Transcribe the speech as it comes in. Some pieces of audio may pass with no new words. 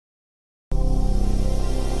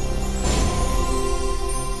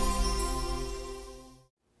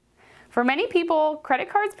For many people, credit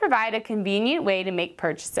cards provide a convenient way to make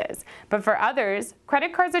purchases, but for others,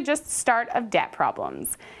 credit cards are just the start of debt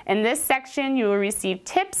problems. In this section, you will receive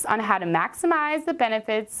tips on how to maximize the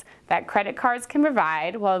benefits that credit cards can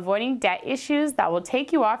provide while avoiding debt issues that will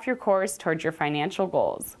take you off your course towards your financial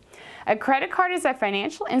goals. A credit card is a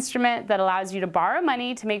financial instrument that allows you to borrow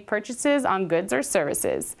money to make purchases on goods or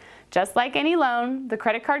services. Just like any loan, the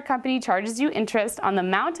credit card company charges you interest on the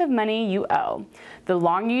amount of money you owe. The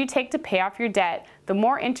longer you take to pay off your debt, the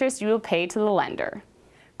more interest you will pay to the lender.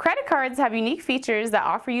 Credit cards have unique features that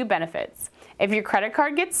offer you benefits. If your credit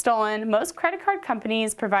card gets stolen, most credit card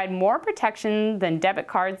companies provide more protection than debit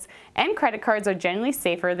cards, and credit cards are generally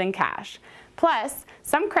safer than cash. Plus,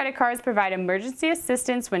 some credit cards provide emergency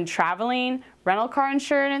assistance when traveling, rental car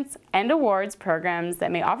insurance, and awards programs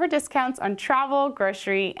that may offer discounts on travel,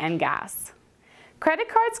 grocery, and gas. Credit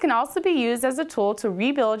cards can also be used as a tool to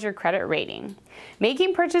rebuild your credit rating.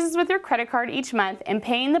 Making purchases with your credit card each month and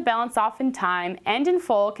paying the balance off in time and in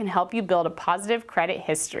full can help you build a positive credit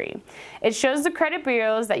history. It shows the credit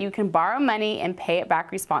bureaus that you can borrow money and pay it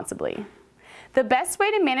back responsibly. The best way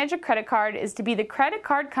to manage a credit card is to be the credit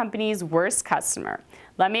card company's worst customer.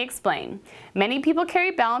 Let me explain. Many people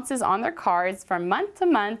carry balances on their cards from month to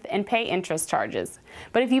month and pay interest charges.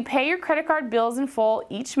 But if you pay your credit card bills in full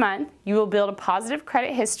each month, you will build a positive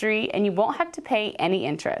credit history and you won't have to pay any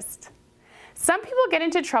interest. Some people get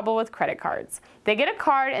into trouble with credit cards. They get a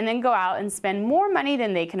card and then go out and spend more money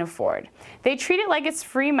than they can afford. They treat it like it's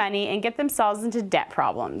free money and get themselves into debt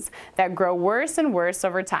problems that grow worse and worse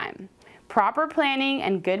over time. Proper planning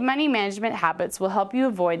and good money management habits will help you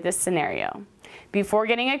avoid this scenario. Before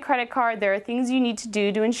getting a credit card, there are things you need to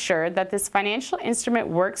do to ensure that this financial instrument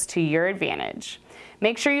works to your advantage.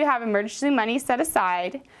 Make sure you have emergency money set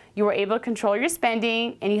aside, you are able to control your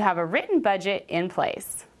spending, and you have a written budget in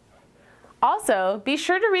place. Also, be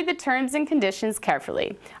sure to read the terms and conditions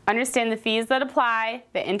carefully. Understand the fees that apply,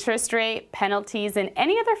 the interest rate, penalties, and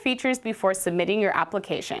any other features before submitting your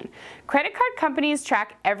application. Credit card companies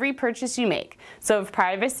track every purchase you make, so if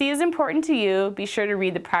privacy is important to you, be sure to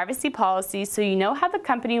read the privacy policy so you know how the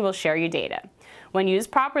company will share your data. When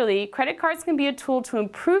used properly, credit cards can be a tool to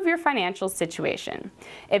improve your financial situation.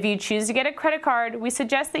 If you choose to get a credit card, we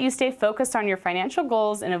suggest that you stay focused on your financial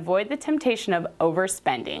goals and avoid the temptation of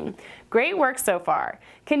overspending. Great work so far.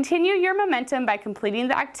 Continue your momentum by completing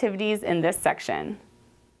the activities in this section.